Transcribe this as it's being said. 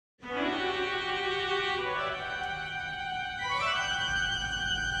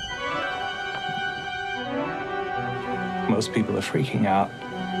most people are freaking out.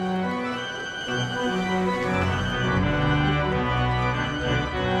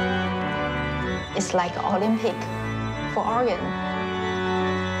 It's like Olympic for organ.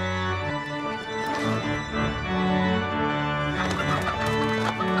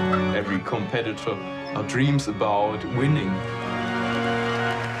 Every competitor dreams about winning.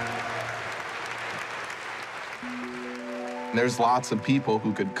 There's lots of people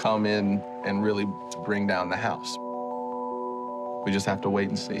who could come in and really bring down the house. We just have to wait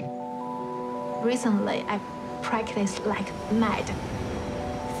and see. Recently, I practiced like mad.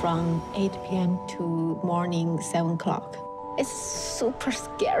 From 8 p.m. to morning 7 o'clock. It's super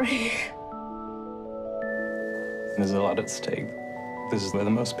scary. There's a lot at stake. This is where the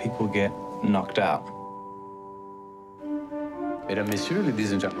most people get knocked out. Mesdames, Messieurs,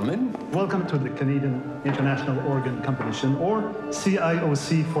 ladies and gentlemen. Welcome to the Canadian International Organ Competition, or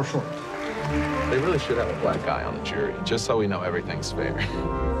CIOC for short. They really should have a black guy on the jury, just so we know everything's fair.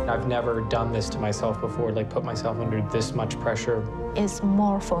 I've never done this to myself before, like put myself under this much pressure. It's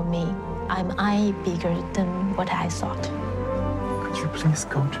more for me. I'm bigger than what I thought. Could you please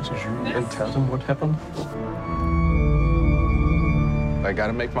go to the jury and tell them what happened? I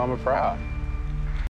gotta make Mama proud.